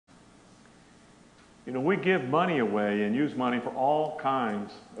You know, we give money away and use money for all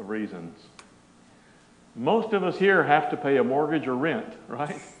kinds of reasons. Most of us here have to pay a mortgage or rent,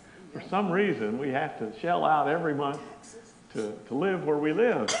 right? For some reason, we have to shell out every month to live where we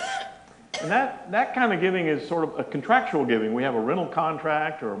live. And that kind of giving is sort of a contractual giving. We have a rental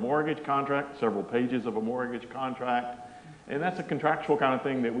contract or a mortgage contract, several pages of a mortgage contract, and that's a contractual kind of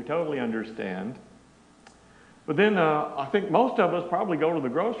thing that we totally understand. But then I think most of us probably go to the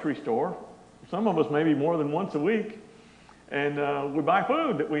grocery store. Some of us maybe more than once a week, and we buy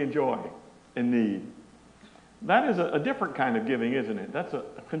food that we enjoy and need. That is a different kind of giving, isn't it? That's a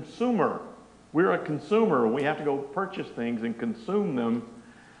consumer. We're a consumer. We have to go purchase things and consume them.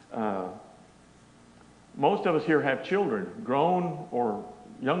 Most of us here have children, grown or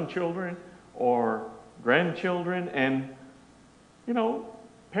young children or grandchildren, and, you know,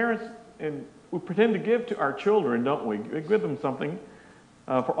 parents, and we pretend to give to our children, don't we? We give them something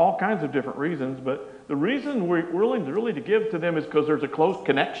for all kinds of different reasons, but the reason we're willing to really to give to them is because there's a close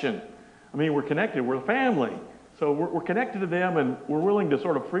connection. I mean, we're connected, we're a family. So we're connected to them, and we're willing to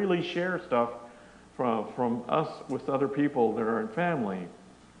sort of freely share stuff from us with other people that are in family.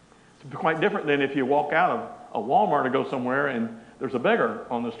 It's quite different than if you walk out of a Walmart to go somewhere and there's a beggar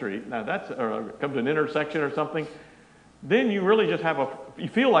on the street. Now that's, or comes to an intersection or something. Then you really just you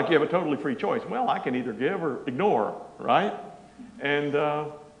feel like you have a totally free choice. Well, I can either give or ignore, right? And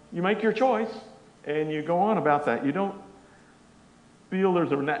you make your choice, and you go on about that. You don't feel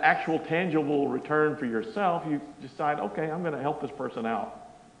there's an actual tangible return for yourself. You decide, okay, I'm going to help this person out.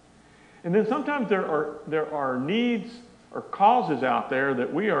 And then sometimes there are needs or causes out there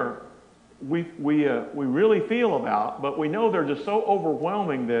that we really feel about, but we know they're just so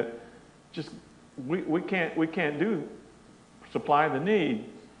overwhelming that just we can't supply the need.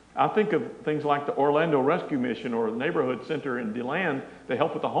 I think of things like the Orlando Rescue Mission or the Neighborhood Center in DeLand. They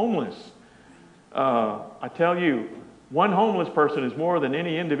help with the homeless. I tell you, one homeless person is more than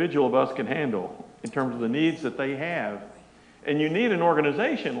any individual of us can handle in terms of the needs that they have. And you need an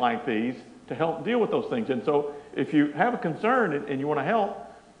organization like these to help deal with those things. And so if you have a concern and you want to help,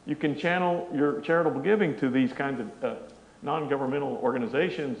 you can channel your charitable giving to these kinds of non-governmental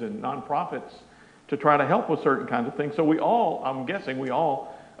organizations and nonprofits to try to help with certain kinds of things. So I'm guessing we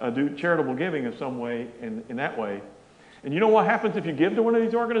all do charitable giving in some way, in that way. And you know what happens if you give to one of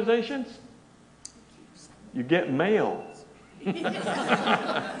these organizations? You get mail.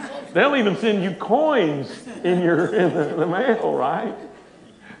 They'll even send you coins in the mail, right?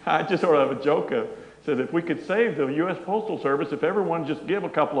 I just sort of have a joke said if we could save the U.S. Postal Service, if everyone just give a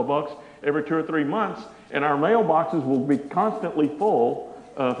couple of bucks every 2 or 3 months, and our mailboxes will be constantly full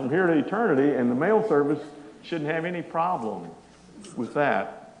from here to eternity, and the mail service shouldn't have any problem with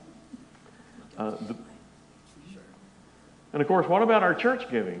that. And of course, what about our church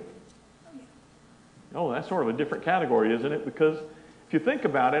giving? Oh, that's sort of a different category, isn't it? Because if you think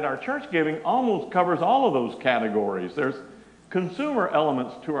about it, our church giving almost covers all of those categories. There's consumer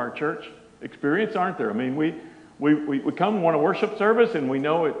elements to our church experience, aren't there? I mean, we come and want to worship service, and we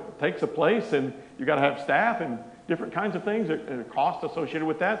know it takes a place, and you got to have staff and different kinds of things, and a cost associated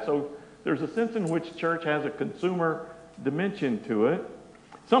with that. So there's a sense in which church has a consumer dimension to it.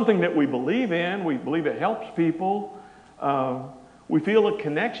 Something that we believe in. We believe it helps people. We feel a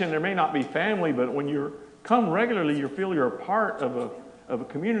connection. There may not be family, but when you come regularly, you feel you're a part of a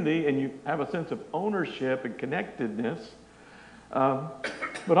community, and you have a sense of ownership and connectedness.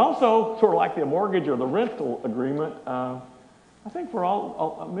 But also, sort of like the mortgage or the rental agreement, I think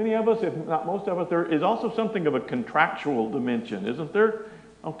for many of us, if not most of us, there is also something of a contractual dimension, isn't there?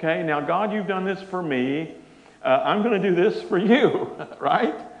 Okay, now God, you've done this for me. I'm going to do this for you,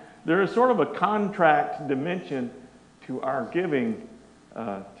 right? There is sort of a contract dimension to our giving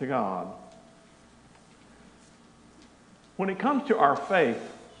to God. When it comes to our faith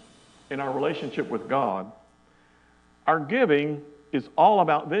in our relationship with God, our giving is all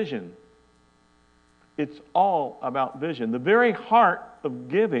about vision. It's all about vision. The very heart of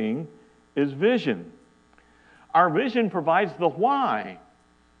giving is vision. Our vision provides the why.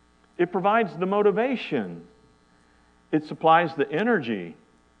 It provides the motivation. It supplies the energy.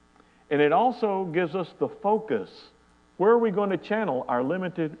 And it also gives us the focus. Where are we going to channel our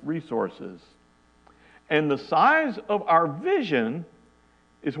limited resources? And the size of our vision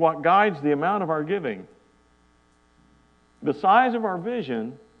is what guides the amount of our giving. The size of our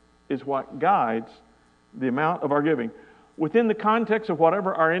vision is what guides the amount of our giving within the context of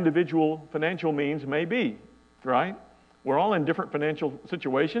whatever our individual financial means may be, right? We're all in different financial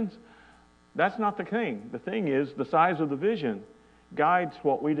situations. That's not the thing. The thing is the size of the vision guides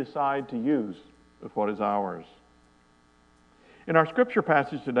what we decide to use with what is ours. In our scripture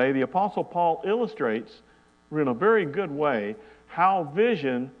passage today, the Apostle Paul illustrates in a very good way how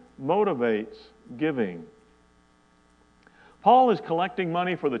vision motivates giving. Paul is collecting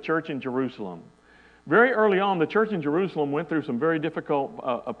money for the church in Jerusalem. Very early on, the church in Jerusalem went through some very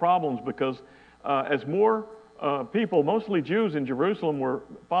difficult problems because as more people, mostly Jews in Jerusalem, were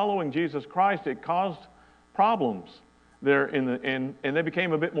following Jesus Christ, it caused problems there and they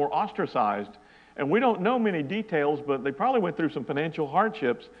became a bit more ostracized. And we don't know many details, but they probably went through some financial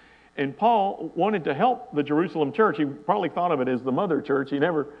hardships. And Paul wanted to help the Jerusalem church. He probably thought of it as the mother church. He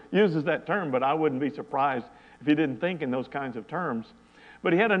never uses that term, but I wouldn't be surprised if he didn't think in those kinds of terms.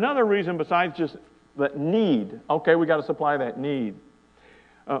 But he had another reason besides just that need. Okay, we got to supply that need.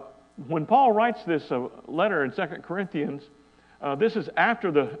 When Paul writes this letter in 2 Corinthians, this is after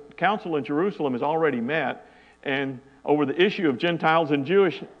the council in Jerusalem has already met and over the issue of Gentiles and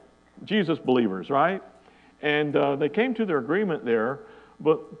Jewish Jesus believers, right? And they came to their agreement there.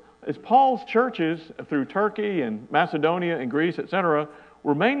 But as Paul's churches through Turkey and Macedonia and Greece, etc.,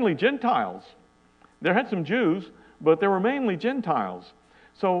 were mainly Gentiles. There had some Jews, but they were mainly Gentiles.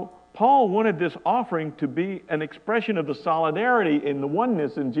 So Paul wanted this offering to be an expression of the solidarity in the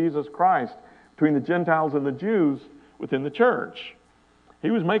oneness in Jesus Christ between the Gentiles and the Jews within the church.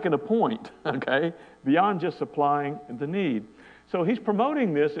 He was making a point, okay, beyond just supplying the need. So he's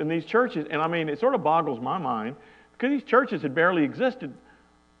promoting this in these churches, and I mean, it sort of boggles my mind because these churches had barely existed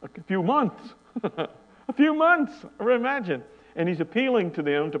a few months. A few months, imagine. And he's appealing to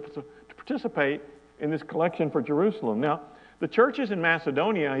them to participate in this collection for Jerusalem. Now, the churches in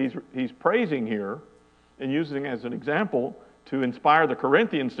Macedonia, he's praising here and using as an example to inspire the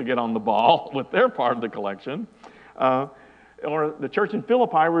Corinthians to get on the ball with their part of the collection. Or the church in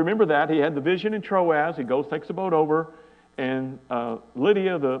Philippi, remember that. He had the vision in Troas. He goes, takes a boat over, and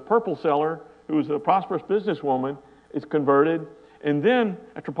Lydia, the purple seller, who was a prosperous businesswoman, is converted. And then,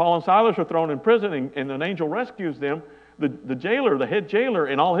 after Paul and Silas are thrown in prison and an angel rescues them, the jailer, the head jailer,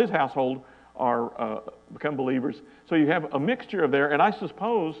 and all his household are become believers. So you have a mixture of there. And I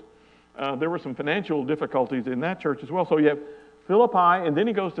suppose there were some financial difficulties in that church as well. So you have Philippi, and then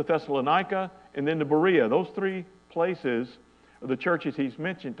he goes to Thessalonica, and then to Berea. Those three places are the churches he's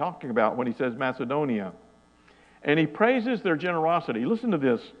mentioned, talking about when he says Macedonia. And he praises their generosity. Listen to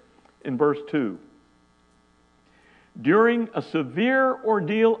this in verse 2. During a severe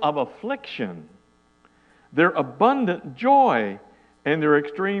ordeal of affliction, their abundant joy and their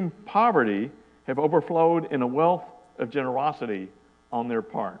extreme poverty have overflowed in a wealth of generosity on their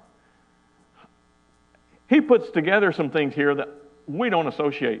part. He puts together some things here that we don't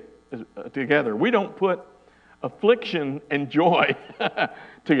associate together. We don't put affliction and joy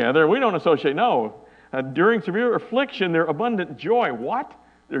together. We don't associate, no. During severe affliction, their abundant joy. What?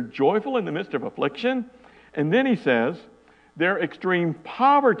 They're joyful in the midst of affliction? And then he says, their extreme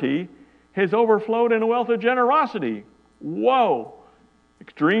poverty has overflowed in a wealth of generosity. Whoa!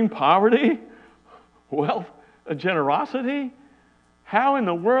 Extreme poverty? Wealth of generosity? How in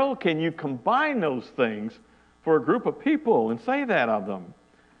the world can you combine those things for a group of people and say that of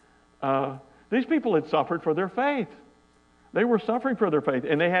them? These people had suffered for their faith. They were suffering for their faith,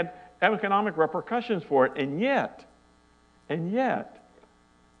 and they had economic repercussions for it, and yet,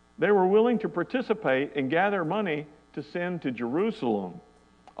 they were willing to participate and gather money to send to Jerusalem,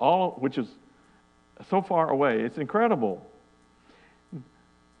 all which is so far away. It's incredible.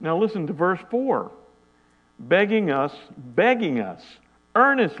 Now listen to verse 4. Begging us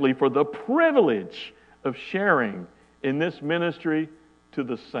earnestly for the privilege of sharing in this ministry to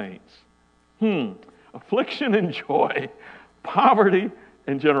the saints. Affliction and joy, poverty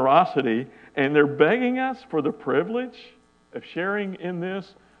and generosity, and they're begging us for the privilege of sharing in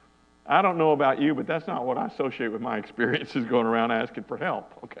this. I don't know about you, but that's not what I associate with my experiences going around asking for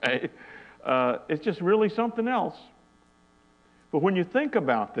help, okay? It's just really something else. But when you think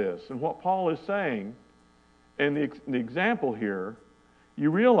about this and what Paul is saying and the example here, you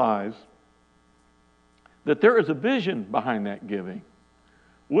realize that there is a vision behind that giving.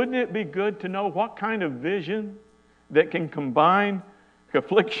 Wouldn't it be good to know what kind of vision that can combine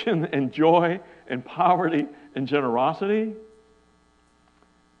affliction and joy and poverty and generosity?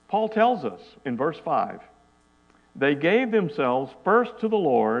 Paul tells us in verse 5, they gave themselves first to the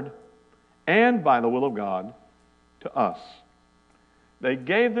Lord and by the will of God to us. They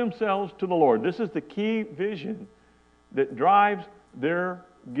gave themselves to the Lord. This is the key vision that drives their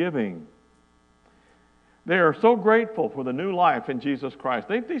giving. They are so grateful for the new life in Jesus Christ.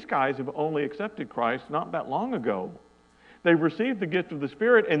 These guys have only accepted Christ not that long ago. They've received the gift of the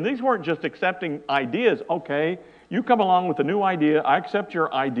Spirit, and these weren't just accepting ideas. Okay, you come along with a new idea. I accept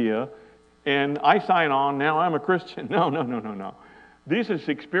your idea. and I sign on, now I'm a Christian. No, no, no, no, no. This is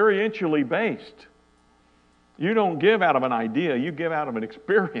experientially based. You don't give out of an idea, you give out of an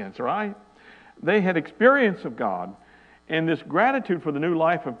experience, right? They had experience of God, and this gratitude for the new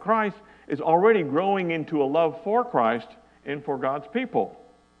life of Christ is already growing into a love for Christ and for God's people.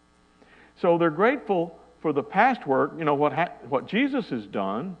 So they're grateful for the past work, what Jesus has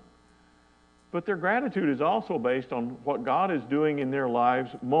done, but their gratitude is also based on what God is doing in their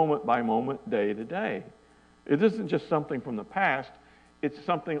lives moment by moment, day to day. It isn't just something from the past, it's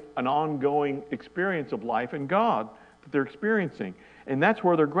an ongoing experience of life in God that they're experiencing. And that's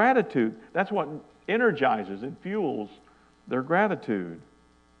where their gratitude, that's what energizes and fuels their gratitude.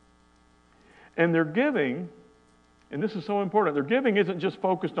 And their giving, and this is so important, their giving isn't just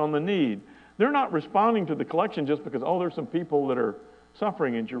focused on the need. They're not responding to the collection just because, there's some people that are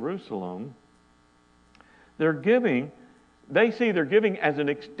suffering in Jerusalem. They see their giving as an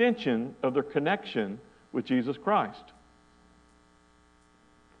extension of their connection with Jesus Christ.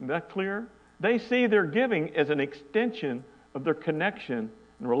 Is that clear? They see their giving as an extension of their connection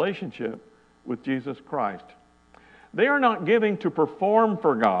and relationship with Jesus Christ. They are not giving to perform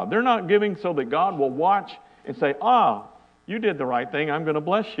for God. They're not giving so that God will watch and say, you did the right thing, I'm going to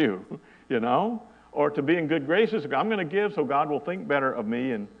bless you, or to be in good graces. I'm going to give so God will think better of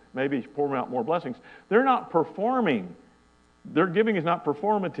me and maybe pour me out more blessings. They're not performing. Their giving is not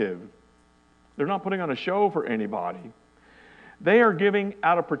performative. They're not putting on a show for anybody. They are giving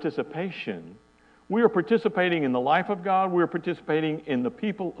out of participation. We are participating in the life of God. We are participating in the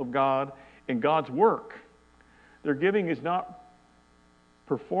people of God, in God's work. Their giving is not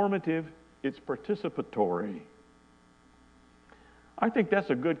performative, it's participatory. I think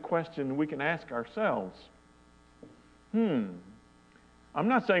that's a good question we can ask ourselves. I'm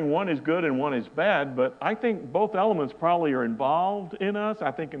not saying one is good and one is bad, but I think both elements probably are involved in us.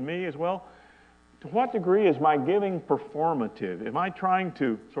 I think in me as well. To what degree is my giving performative? Am I trying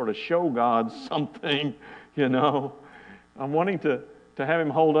to sort of show God something, I'm wanting to have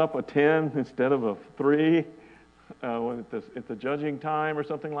him hold up a 10 instead of a 3 at the judging time or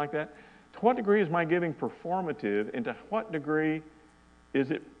something like that. To what degree is my giving performative, and to what degree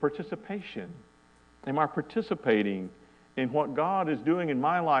is it participation? Am I participating in what God is doing in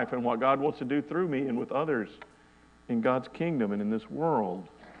my life and what God wants to do through me and with others in God's kingdom and in this world?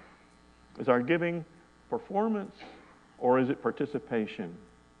 Is our giving performance or is it participation?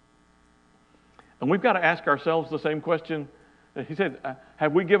 And we've got to ask ourselves the same question. He said,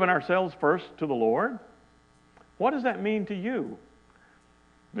 have we given ourselves first to the Lord? What does that mean to you?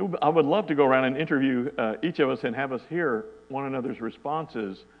 I would love to go around and interview each of us and have us hear one another's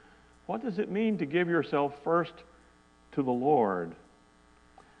responses. What does it mean to give yourself first to the Lord?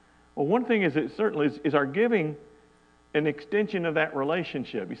 Well, one thing is it certainly is our giving an extension of that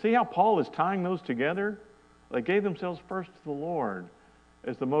relationship. You see how Paul is tying those together? They gave themselves first to the Lord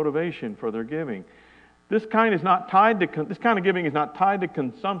as the motivation for their giving. This kind of giving is not tied to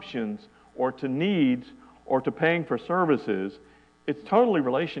consumptions or to needs or to paying for services. It's totally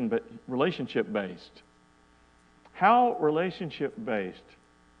relationship-based. How relationship-based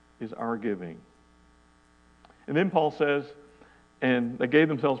is our giving? And then Paul says, and they gave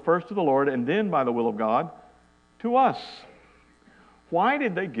themselves first to the Lord, and then by the will of God, to us. Why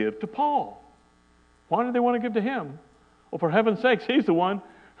did they give to Paul? Why did they want to give to him? Well, for heaven's sakes, he's the one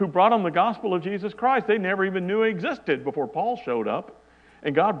who brought them the gospel of Jesus Christ. They never even knew it existed before Paul showed up.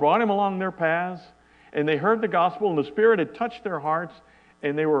 And God brought him along their paths, and they heard the gospel, and the Spirit had touched their hearts,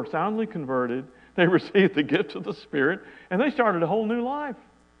 and they were soundly converted. They received the gift of the Spirit, and they started a whole new life.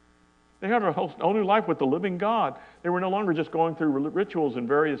 They had a whole new life with the living God. They were no longer just going through rituals in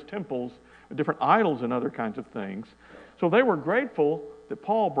various temples, different idols and other kinds of things. So they were grateful that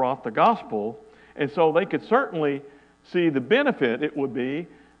Paul brought the gospel, and so they could certainly see the benefit it would be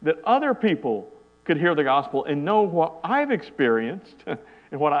that other people could hear the gospel and know what I've experienced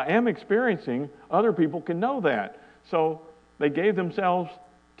and what I am experiencing. Other people can know that. So they gave themselves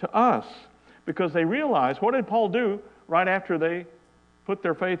to us because they realized, what did Paul do right after they put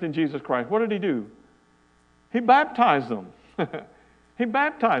their faith in Jesus Christ? What did he do? He baptized them. He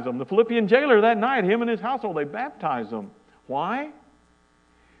baptized them. The Philippian jailer that night, him and his household, they baptized them. Why?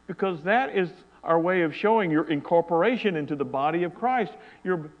 Because that is our way of showing your incorporation into the body of Christ.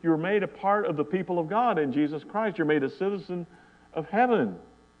 You're made a part of the people of God in Jesus Christ. You're made a citizen of heaven.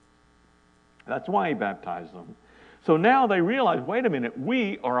 That's why he baptized them. So now they realize, wait a minute,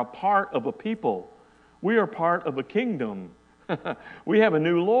 we are a part of a people. We are part of a kingdom. We have a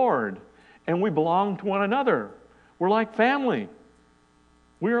new Lord, and we belong to one another. We're like family.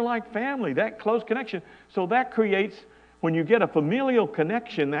 We are like family, that close connection. So that creates, when you get a familial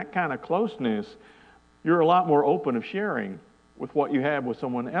connection, that kind of closeness, you're a lot more open of sharing with what you have with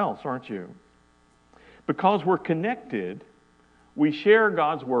someone else, aren't you? Because we're connected, we share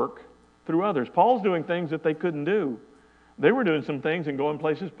God's work through others. Paul's doing things that they couldn't do. They were doing some things and going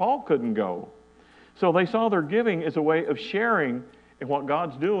places Paul couldn't go. So they saw their giving as a way of sharing in what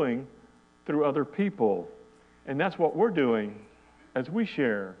God's doing through other people. And that's what we're doing as we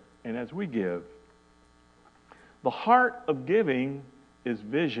share and as we give. The heart of giving is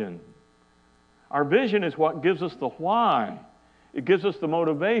vision. Our vision is what gives us the why. It gives us the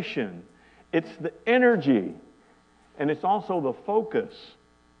motivation. It's the energy. And it's also the focus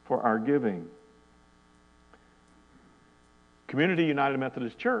for our giving. Community United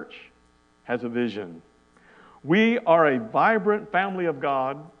Methodist Church has a vision. We are a vibrant family of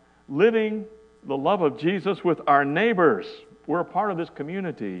God, living the love of Jesus with our neighbors. We're a part of this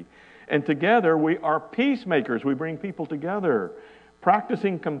community. And together we are peacemakers. We bring people together,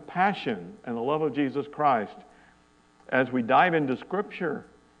 practicing compassion and the love of Jesus Christ as we dive into Scripture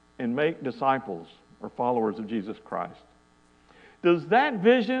and make disciples or followers of Jesus Christ. Does that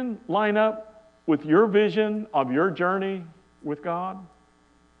vision line up with your vision of your journey with God?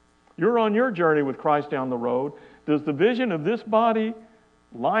 You're on your journey with Christ down the road. Does the vision of this body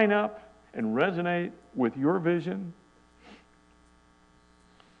line up and resonate with your vision?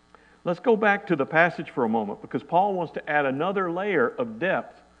 Let's go back to the passage for a moment, because Paul wants to add another layer of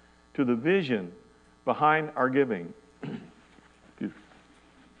depth to the vision behind our giving.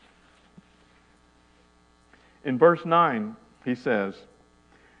 In verse 9, he says,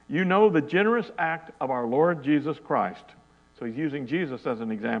 "You know the generous act of our Lord Jesus Christ." So he's using Jesus as an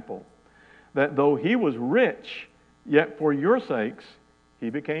example. "That though he was rich, yet for your sakes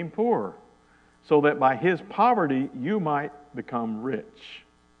he became poor, so that by his poverty you might become rich."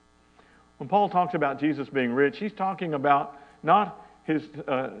 When Paul talks about Jesus being rich, he's talking about not his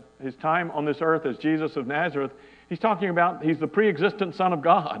time on this earth as Jesus of Nazareth. He's talking about he's the pre-existent Son of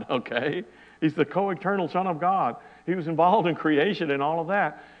God, okay? He's the co-eternal Son of God. He was involved in creation and all of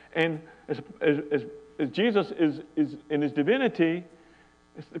that. And as Jesus is in his divinity,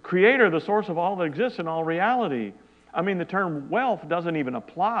 it's the creator, the source of all that exists in all reality. I mean, the term wealth doesn't even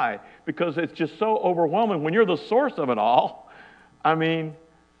apply because it's just so overwhelming. When you're the source of it all, I mean,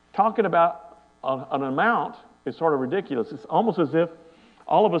 talking about an amount is sort of ridiculous. It's almost as if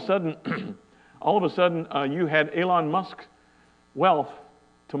all of a sudden you had Elon Musk's wealth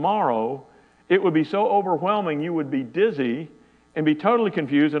tomorrow. It would be so overwhelming you would be dizzy and be totally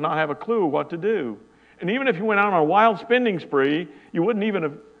confused and not have a clue what to do. And even if you went out on a wild spending spree, you wouldn't even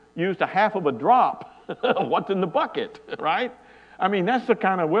have used a half of a drop of what's in the bucket, right? I mean, that's the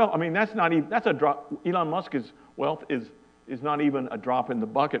kind of wealth. I mean, that's a drop. Elon Musk's wealth is not even a drop in the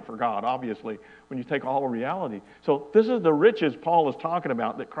bucket for God, obviously, when you take all of reality. So this is the riches Paul is talking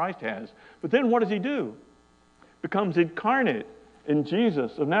about that Christ has. But then what does he do? Becomes incarnate in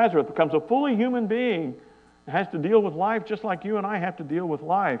Jesus of Nazareth, becomes a fully human being, has to deal with life just like you and I have to deal with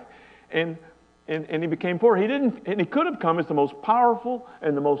life. And he became poor. He could have come as the most powerful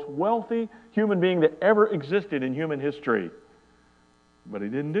and the most wealthy human being that ever existed in human history. But he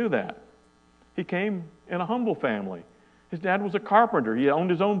didn't do that. He came in a humble family. His dad was a carpenter. He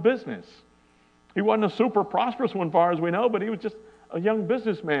owned his own business. He wasn't a super prosperous one, far as we know, but he was just a young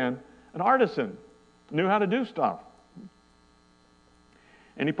businessman, an artisan, knew how to do stuff.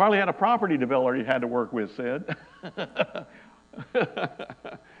 And he probably had a property developer he had to work with, said.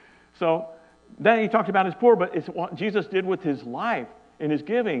 So then he talked about his poor, but it's what Jesus did with his life and his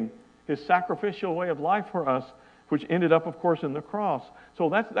giving, his sacrificial way of life for us, which ended up, of course, in the cross. So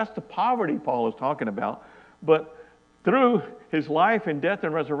that's the poverty Paul is talking about. But through his life and death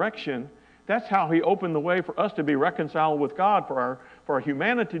and resurrection, that's how he opened the way for us to be reconciled with God, for our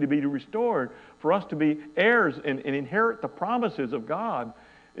humanity to be restored, for us to be heirs and inherit the promises of God.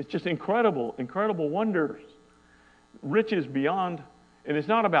 It's just incredible, incredible wonders. Riches beyond, and it's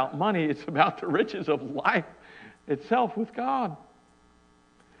not about money, it's about the riches of life itself with God.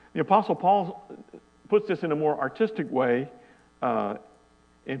 The Apostle Paul puts this in a more artistic way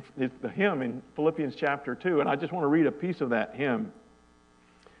in the hymn in Philippians chapter 2, and I just want to read a piece of that hymn.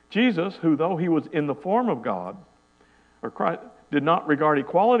 Jesus, who though he was in the form of God, or Christ, did not regard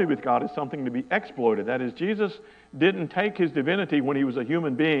equality with God as something to be exploited. That is, Jesus didn't take his divinity when he was a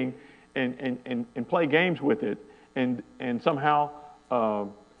human being and play games with it and somehow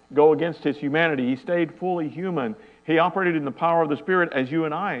go against his humanity. He stayed fully human. He operated in the power of the Spirit as you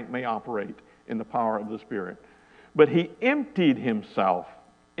and I may operate in the power of the Spirit. But he emptied himself,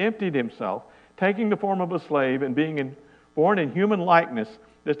 taking the form of a slave and being born in human likeness.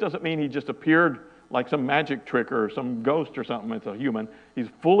 This doesn't mean he just appeared like some magic trick or some ghost or something. It's a human. He's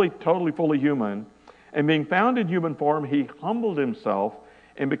totally, fully human. And being found in human form, he humbled himself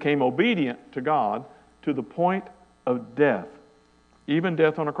and became obedient to God to the point of death, even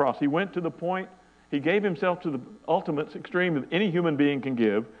death on a cross. He went to the point, he gave himself to the ultimate extreme that any human being can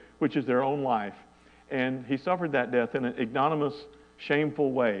give, which is their own life. And he suffered that death in an ignominious,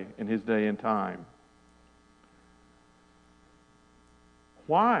 shameful way in his day and time.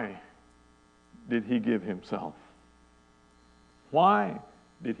 Why did he give himself? Why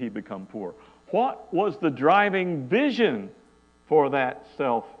did he become poor? What was the driving vision for that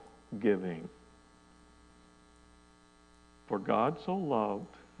self-giving? For God so loved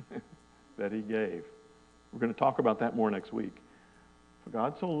that he gave. We're going to talk about that more next week. For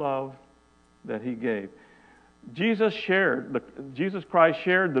God so loved that he gave. Jesus Christ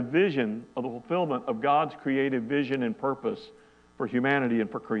shared the vision of the fulfillment of God's creative vision and purpose for humanity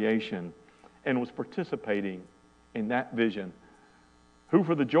and for creation, and was participating in that vision, who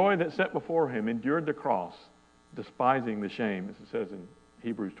for the joy that set before him endured the cross, despising the shame, as it says in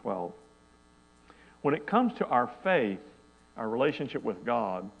Hebrews 12. When it comes to our faith, our relationship with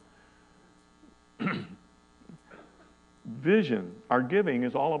God, vision, our giving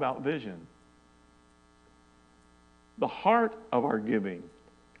is all about vision. The heart of our giving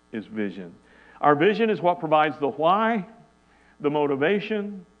is vision. Our vision is what provides the why, the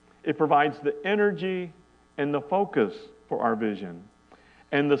motivation. It provides the energy and the focus for our vision.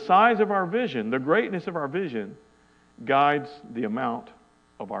 And the size of our vision, the greatness of our vision, guides the amount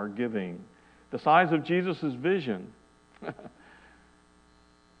of our giving. The size of Jesus' vision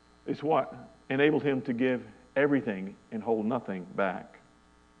is what enabled him to give everything and hold nothing back.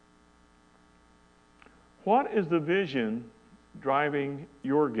 What is the vision driving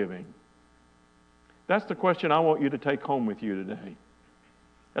your giving? That's the question I want you to take home with you today.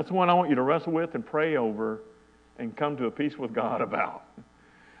 That's the one I want you to wrestle with and pray over and come to a peace with God about.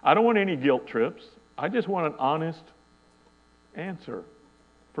 I don't want any guilt trips. I just want an honest answer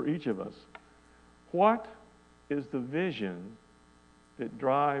for each of us. What is the vision that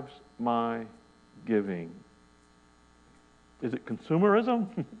drives my giving? Is it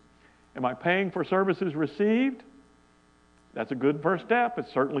consumerism? Am I paying for services received? That's a good first step.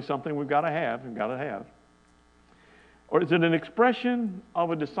 It's certainly something we've got to have. Or is it an expression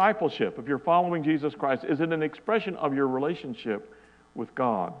of a discipleship? If you're following Jesus Christ, is it an expression of your relationship with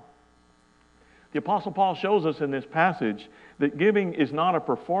God? The Apostle Paul shows us in this passage that giving is not a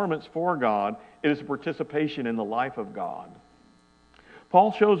performance for God, it is a participation in the life of God.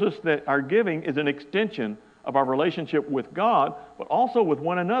 Paul shows us that our giving is an extension of our relationship with God, but also with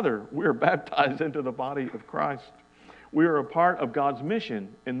one another. We are baptized into the body of Christ. We are a part of God's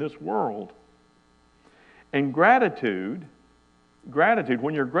mission in this world. And gratitude,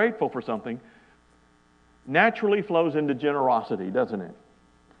 when you're grateful for something, naturally flows into generosity, doesn't it?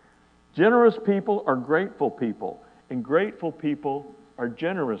 Generous people are grateful people, and grateful people are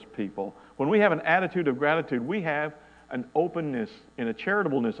generous people. When we have an attitude of gratitude, we have an openness and a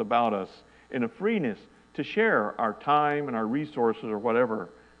charitableness about us, and a freeness to share our time and our resources or whatever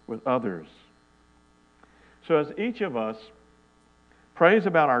with others. So as each of us prays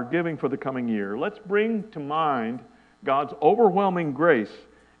about our giving for the coming year, let's bring to mind God's overwhelming grace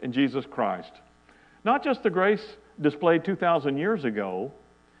in Jesus Christ. Not just the grace displayed 2,000 years ago,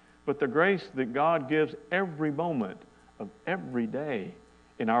 but the grace that God gives every moment of every day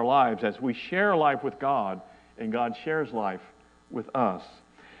in our lives as we share life with God and God shares life with us.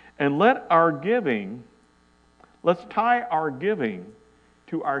 And let's tie our giving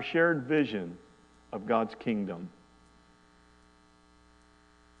to our shared vision of God's kingdom.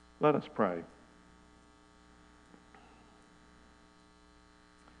 Let us pray.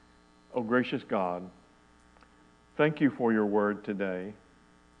 Oh, gracious God, thank you for your word today.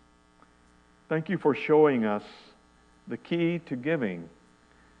 Thank you for showing us the key to giving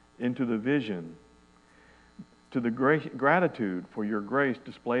into the vision, to the gratitude for your grace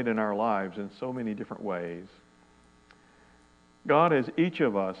displayed in our lives in so many different ways. God, as each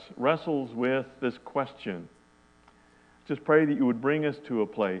of us wrestles with this question, just pray that you would bring us to a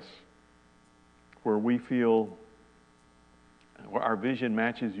place where we feel where our vision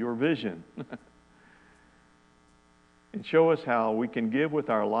matches your vision. And show us how we can give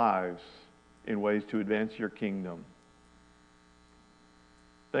with our lives in ways to advance your kingdom.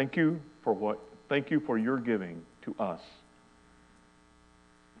 Thank you for your giving to us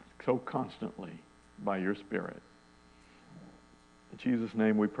so constantly by your Spirit. In Jesus'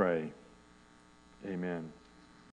 name we pray. Amen.